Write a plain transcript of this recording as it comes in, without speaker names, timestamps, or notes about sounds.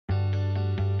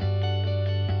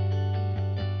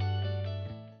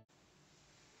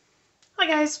Hi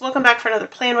guys, welcome back for another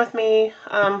plan with me.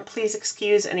 Please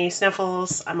excuse any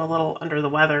sniffles. I'm a little under the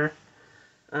weather.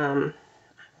 I've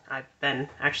been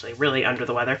actually really under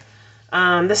the weather.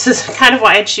 This is kind of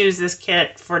why I choose this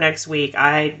kit for next week.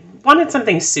 I wanted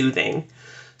something soothing.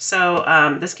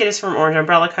 So this kit is from Orange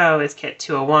Umbrella Co. It's kit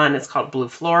 201. It's called Blue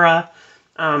Flora.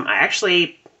 I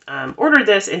actually ordered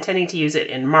this intending to use it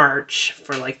in March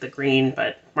for like the green,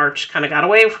 but March kind of got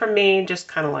away from me, just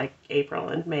kind of like April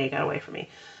and May got away from me.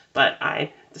 But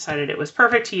I decided it was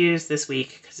perfect to use this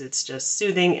week because it's just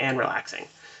soothing and relaxing.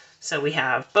 So we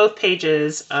have both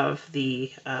pages of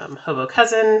the Hobo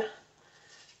Cousin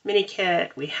mini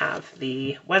kit. We have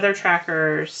the weather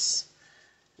trackers,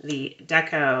 the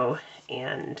deco,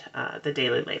 and the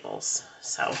daily labels.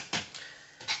 So,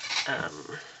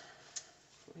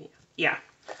 yeah.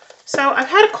 So I've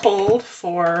had a cold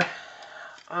for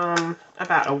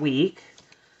about a week.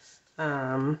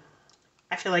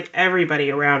 I feel like everybody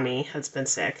around me has been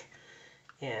sick.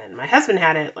 And my husband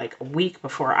had it like a week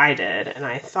before I did, and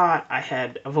I thought I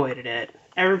had avoided it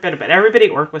every bit of it. Everybody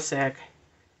at work was sick,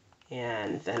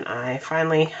 and then I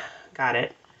finally got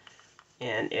it,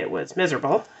 and it was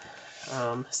miserable.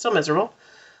 Still miserable,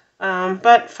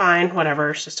 but fine,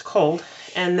 whatever. It's just a cold.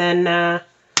 And then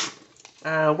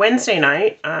Wednesday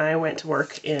night, I went to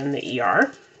work in the ER,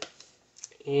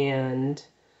 and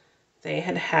they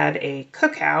had a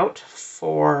cookout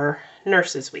for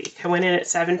Nurses Week. I went in at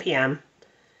 7 p.m.,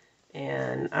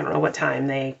 and I don't know what time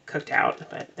they cooked out,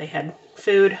 but they had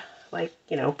food like,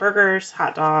 you know, burgers,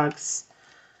 hot dogs,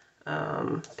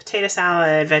 potato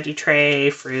salad, veggie tray,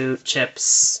 fruit,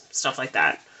 chips, stuff like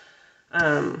that.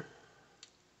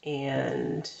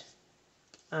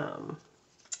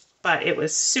 But it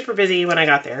was super busy when I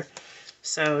got there.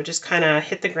 So just kind of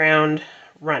hit the ground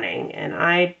running, and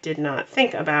I did not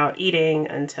think about eating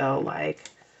until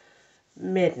like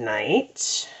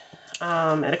midnight.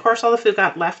 And of course all the food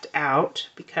got left out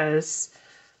because,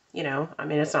 you know, I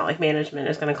mean, it's not like management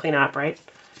is going to clean up, right?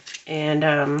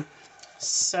 And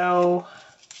so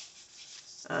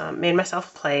made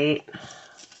myself a plate,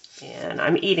 and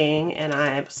I'm eating, and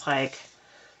I was like,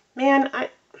 man, I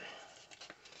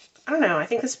don't know, I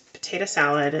think this potato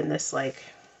salad and this like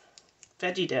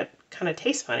veggie dip kind of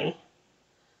tastes funny.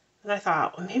 And I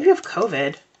thought, well, maybe I have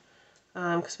COVID,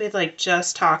 because we had like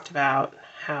just talked about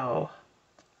how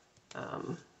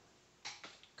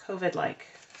COVID like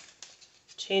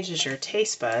changes your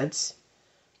taste buds.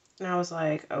 And I was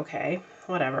like, okay,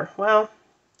 whatever. Well,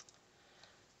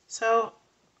 so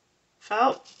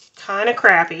felt kind of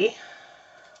crappy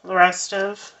the rest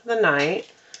of the night.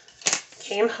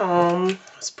 Came home,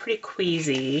 was pretty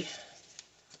queasy.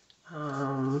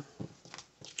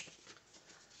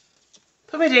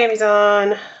 Put my jammies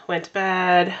on, went to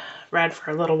bed, read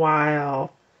for a little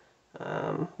while,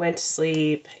 went to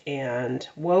sleep, and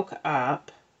woke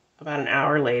up about an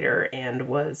hour later and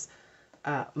was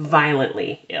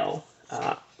violently ill.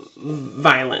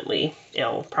 Violently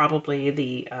ill. Probably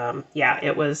the, yeah,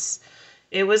 it was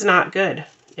not good.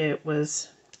 It was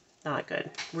not good.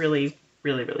 Really,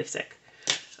 really, really sick.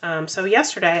 So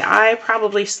yesterday I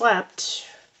probably slept,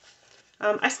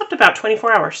 I slept about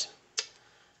 24 hours.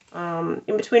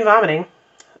 In between vomiting.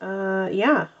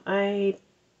 Yeah, I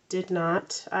did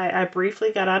not. I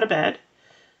briefly got out of bed,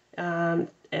 and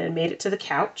made it to the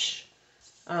couch,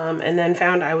 and then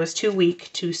found I was too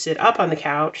weak to sit up on the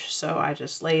couch, so I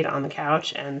just laid on the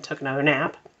couch and took another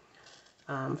nap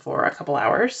for a couple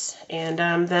hours, and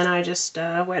then I just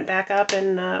went back up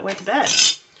and went to bed.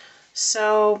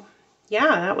 So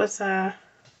yeah, that was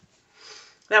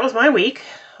my week.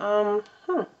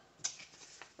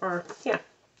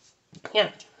 Yeah,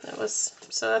 that was,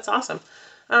 so that's awesome.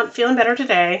 Feeling better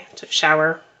today. Took a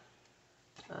shower.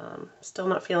 Still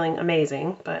not feeling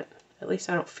amazing, but at least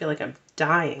I don't feel like I'm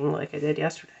dying like I did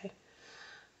yesterday.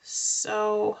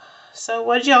 So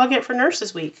what did y'all get for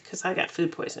Nurses Week? Because I got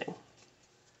food poisoning.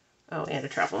 Oh, and a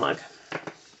travel mug.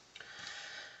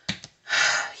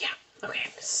 Yeah, okay,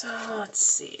 so let's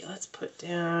see. Let's put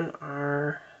down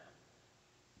our...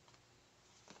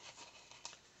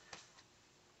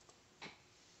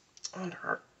 under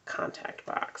our contact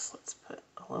box, let's put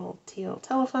a little teal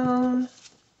telephone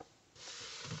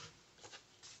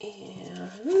and a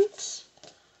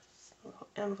little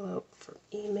envelope for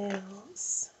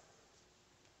emails.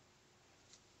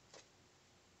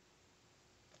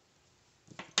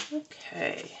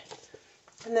 Okay,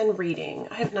 and then reading.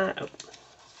 I have not.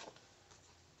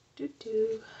 Let's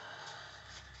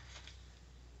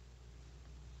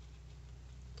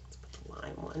put the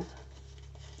line one.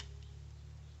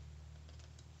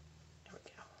 There we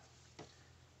go.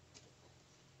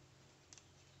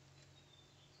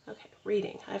 Okay.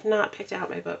 reading. I have not picked out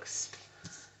my books.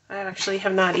 I actually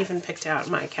have not even picked out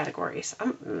my categories.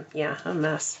 Yeah, I'm a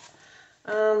mess.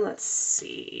 Let's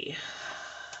see.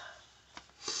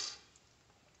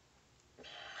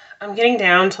 I'm getting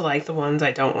down to like the ones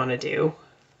I don't want to do.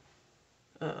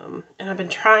 And I've been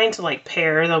trying to like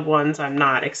pair the ones I'm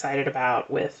not excited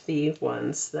about with the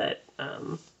ones that,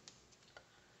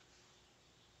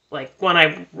 like one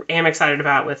I am excited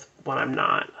about with one I'm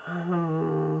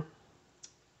not.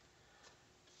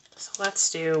 So let's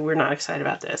do, we're not excited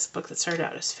about this. Book that started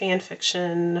out as fan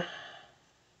fiction.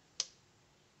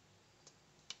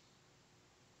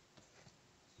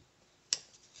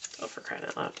 Oh, for crying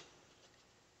out loud.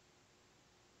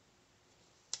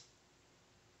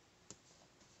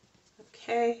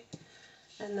 Okay.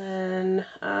 And then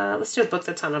let's do a book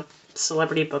that's on a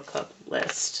celebrity book club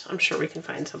list. I'm sure we can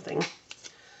find something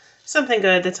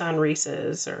good that's on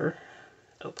Reese's or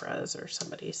Oprah's or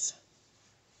somebody's.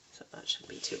 So that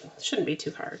shouldn't be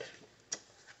too hard.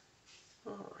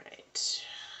 All right.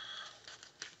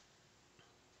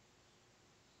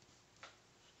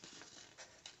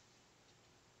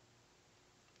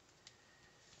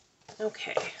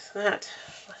 Okay, so let's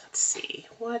see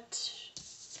what.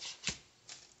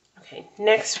 Okay,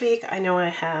 next week I know I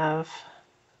have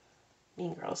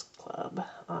Mean Girls Club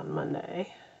on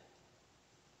Monday.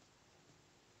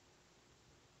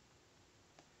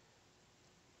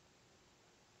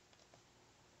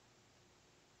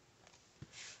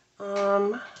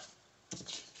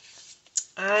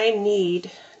 I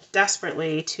need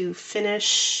desperately to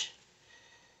finish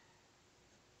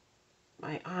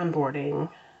my onboarding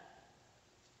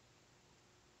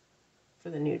for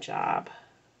the new job.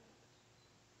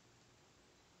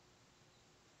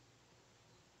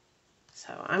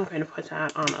 So I'm going to put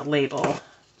that on a label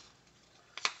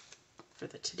for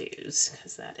the to-dos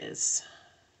because that is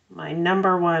my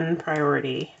 #1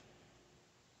 priority.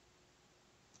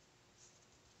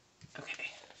 Okay.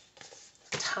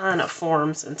 A ton of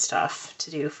forms and stuff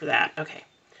to do for that. Okay.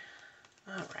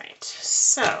 All right.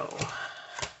 So,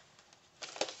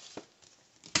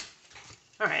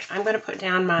 all right, I'm going to put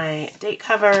down my date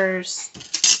covers,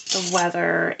 the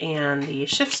weather, and the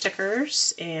shift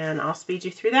stickers, and I'll speed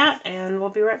you through that, and we'll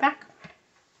be right back.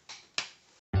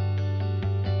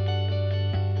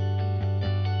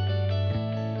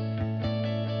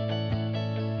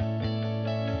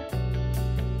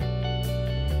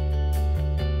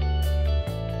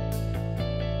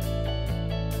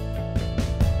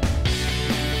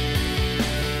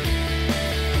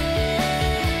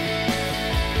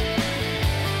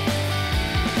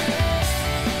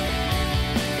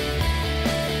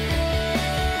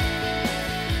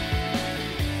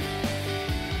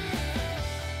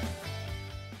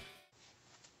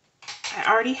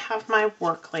 I already have my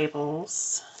work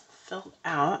labels filled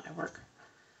out. I work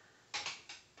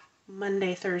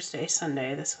Monday, Thursday,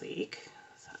 Sunday this week.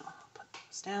 So I'll put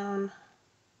those down.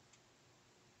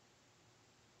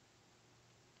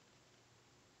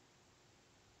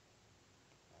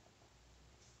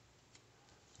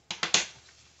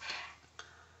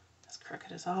 As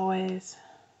crooked as always.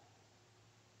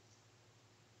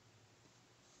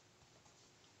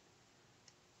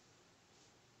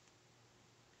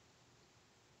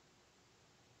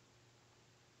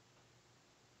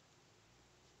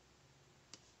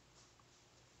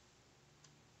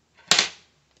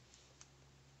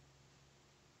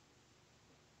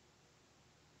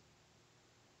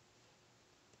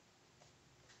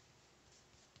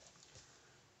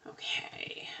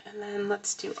 Okay, and then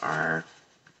let's do our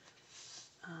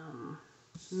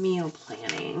meal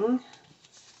planning.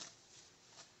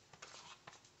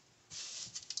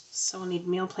 So we'll need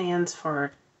meal plans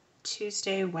for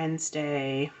Tuesday,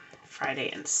 Wednesday, Friday,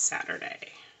 and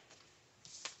Saturday.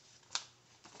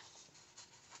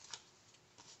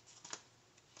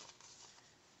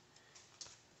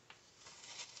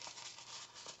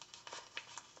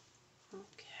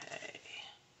 Okay.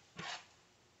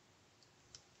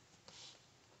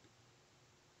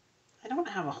 I don't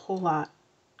have a whole lot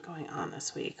going on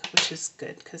this week, which is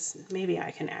good because maybe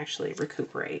I can actually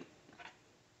recuperate.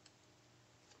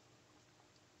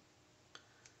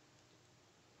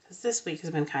 Because this week has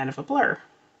been kind of a blur.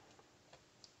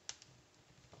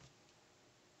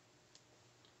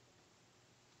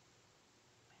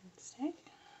 Wednesday.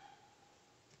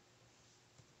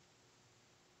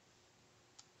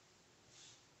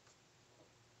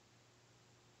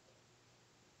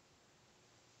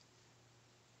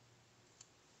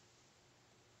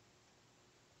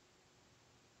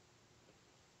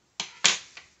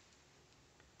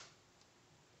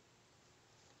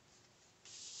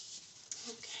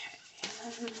 Okay,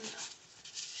 and then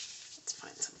let's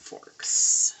find some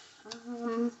forks.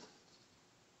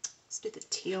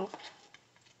 teal.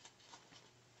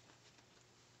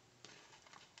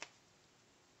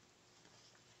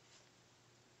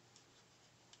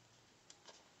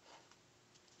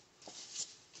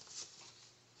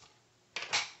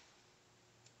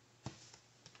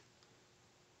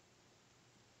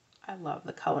 I love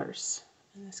the colors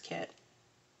in this kit.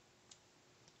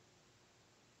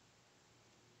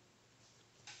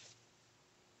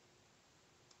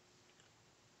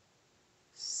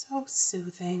 So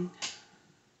soothing.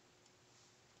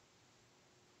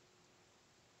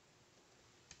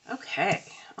 Okay,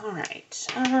 all right.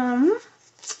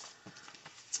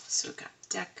 So we've got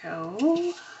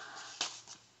deco.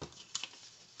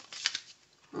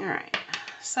 All right.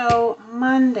 So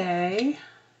Monday.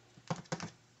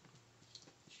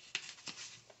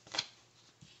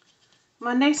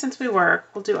 Monday, since we work,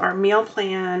 we'll do our meal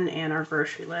plan and our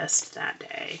grocery list that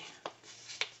day.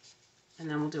 And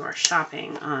then we'll do our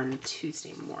shopping on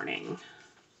Tuesday morning.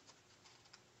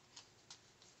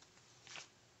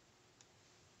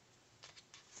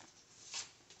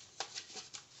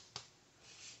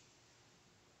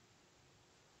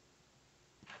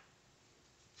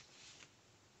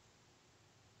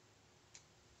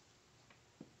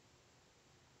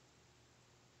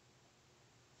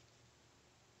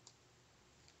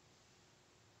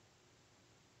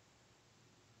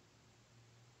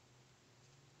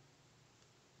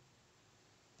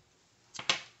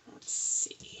 Let's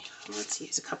see. Let's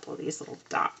use a couple of these little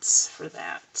dots for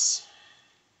that.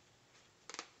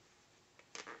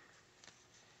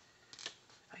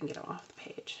 I can get them off the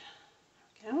page.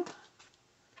 There we go.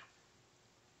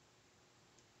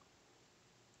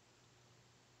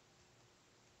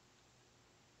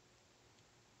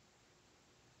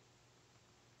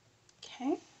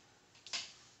 Okay.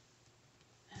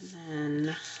 And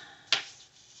then,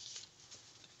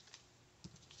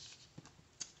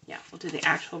 yeah, we'll do the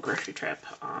actual grocery trip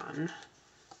on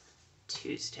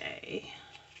Tuesday.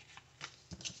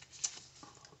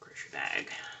 Little grocery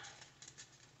bag.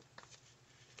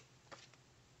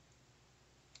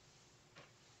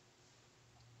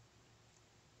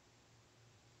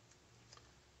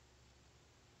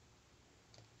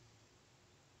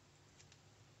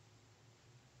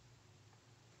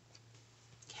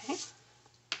 Okay.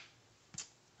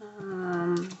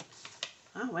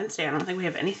 Oh, Wednesday, I don't think we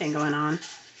have anything going on.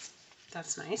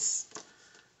 That's nice.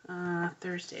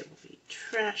 Thursday will be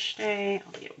trash day.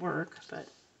 I'll be at work, but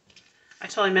I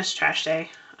totally missed trash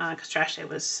day because trash day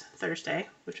was Thursday,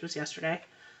 which was yesterday.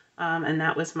 And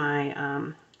that was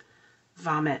my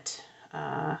vomit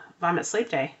sleep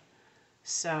day.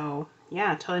 So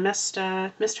yeah, totally missed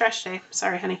trash day.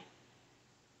 Sorry, honey.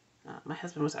 My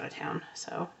husband was out of town,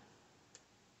 so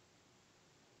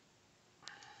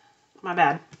my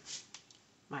bad.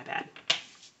 My bad. I'm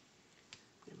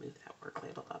gonna move that work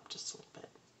label up just a little bit.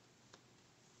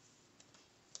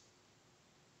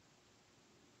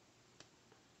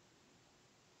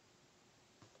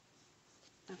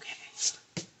 Okay.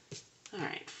 All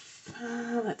right.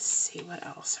 Let's see, what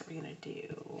else are we gonna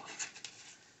do?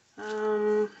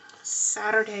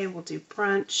 Saturday we'll do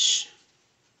brunch.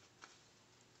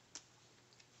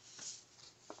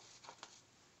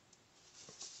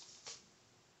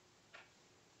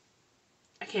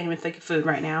 I can't even think of food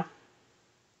right now.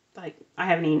 Like, I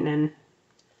haven't eaten in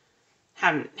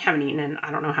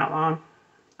I don't know how long.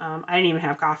 I didn't even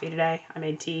have coffee today. I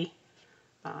made tea.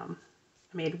 I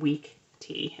made weak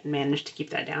tea and managed to keep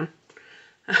that down.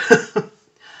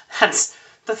 That's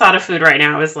the thought of food right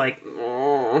now is like,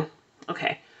 oh.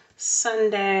 Okay.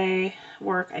 Sunday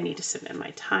work. I need to submit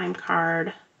my time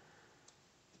card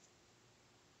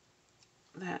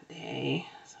that day.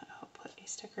 So I'll put a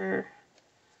sticker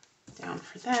down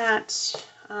for that.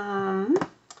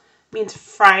 Means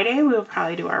Friday we will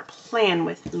probably do our plan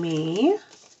with me.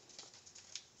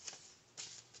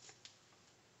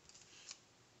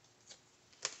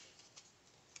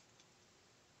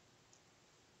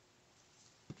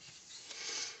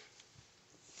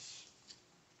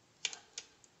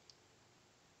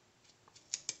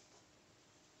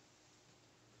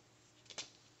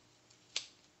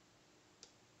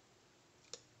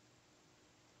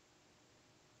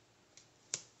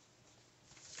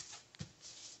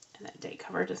 And that date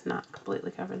cover does not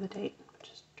completely cover the date, which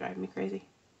is driving me crazy.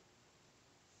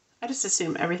 I just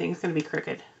assume everything's going to be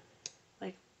crooked,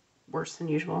 like worse than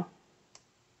usual.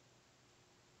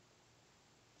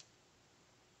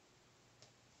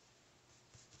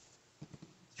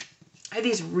 I had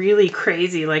these really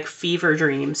crazy, like, fever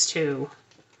dreams too.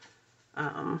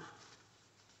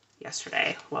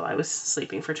 Yesterday while I was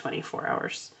sleeping for 24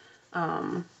 hours.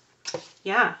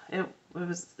 Yeah, it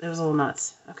was a little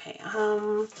nuts. Okay,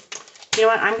 You know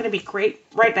what? I'm going to be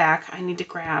right back. I need to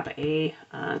grab a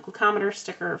glucometer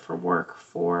sticker for work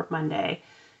for Monday.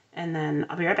 And then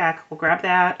I'll be right back. We'll grab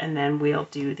that, and then we'll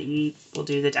do the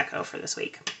deco for this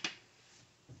week.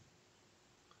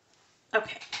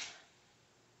 Okay.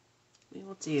 We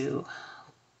will do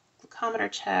glucometer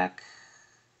check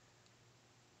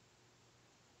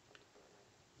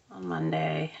on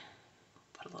Monday.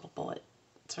 Put a little bullet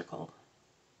circle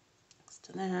next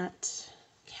to that.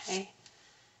 Okay.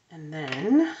 And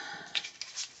then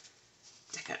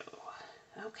deco.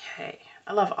 Okay.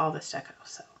 I love all this deco,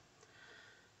 so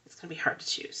it's going to be hard to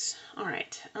choose. All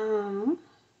right.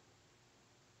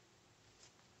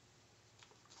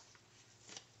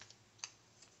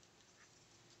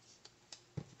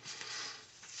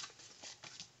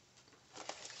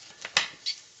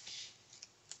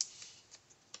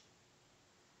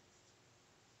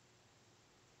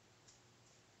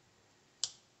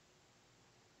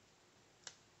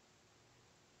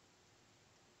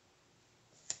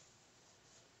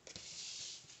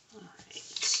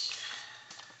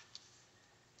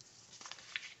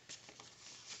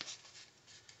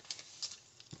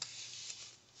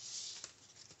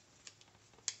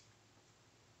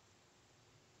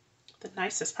 The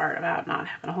nicest part about not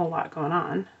having a whole lot going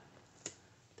on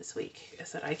this week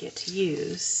is that I get to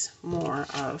use more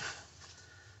of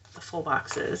the full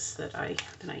boxes than I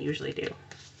usually do.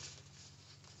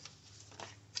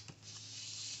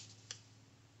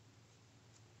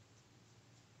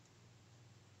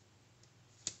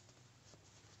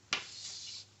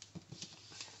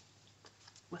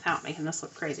 Without making this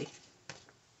look crazy.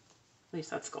 At least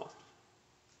that's the goal.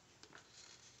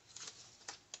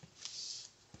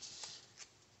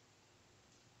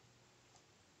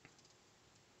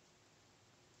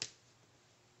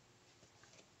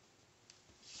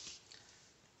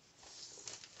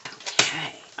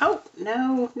 Oh,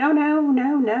 no.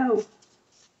 No.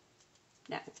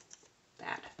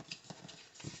 Bad.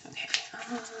 Okay.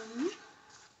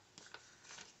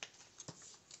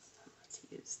 Let's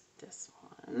use this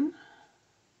one.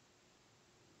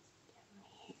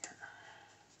 Here.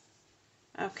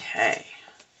 Okay.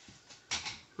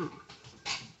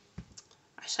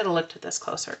 I should have looked at this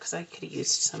closer because I could have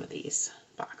used some of these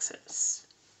boxes.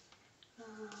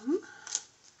 Let's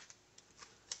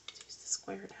use the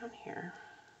square down here.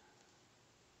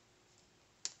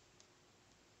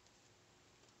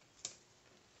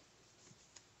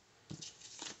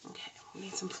 Okay, we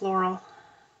need some floral.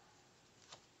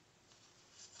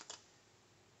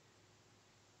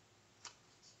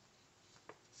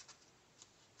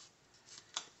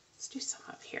 Let's do some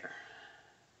up here.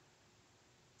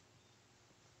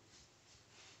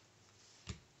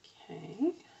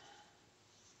 Okay.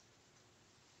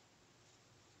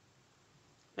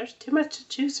 There's too much to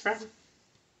choose from.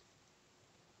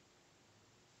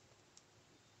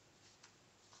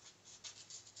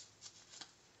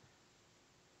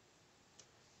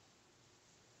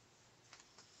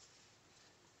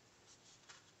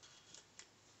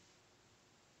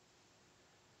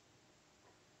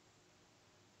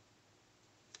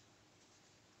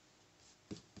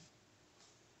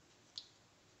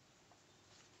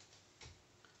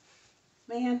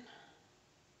 Man.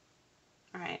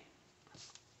 Alright.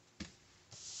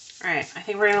 Alright, I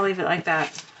think we're going to leave it like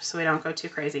that so we don't go too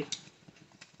crazy.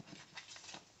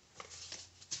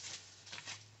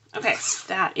 Okay, so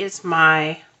that is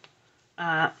my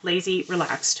lazy,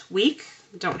 relaxed week.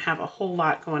 Don't have a whole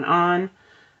lot going on.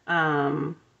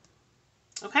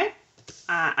 Okay.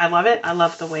 I love it. I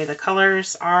love the way the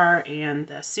colors are and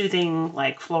the soothing,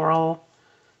 like floral,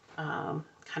 kind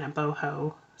of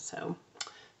boho. So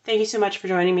thank you so much for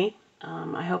joining me.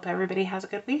 I hope everybody has a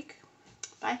good week.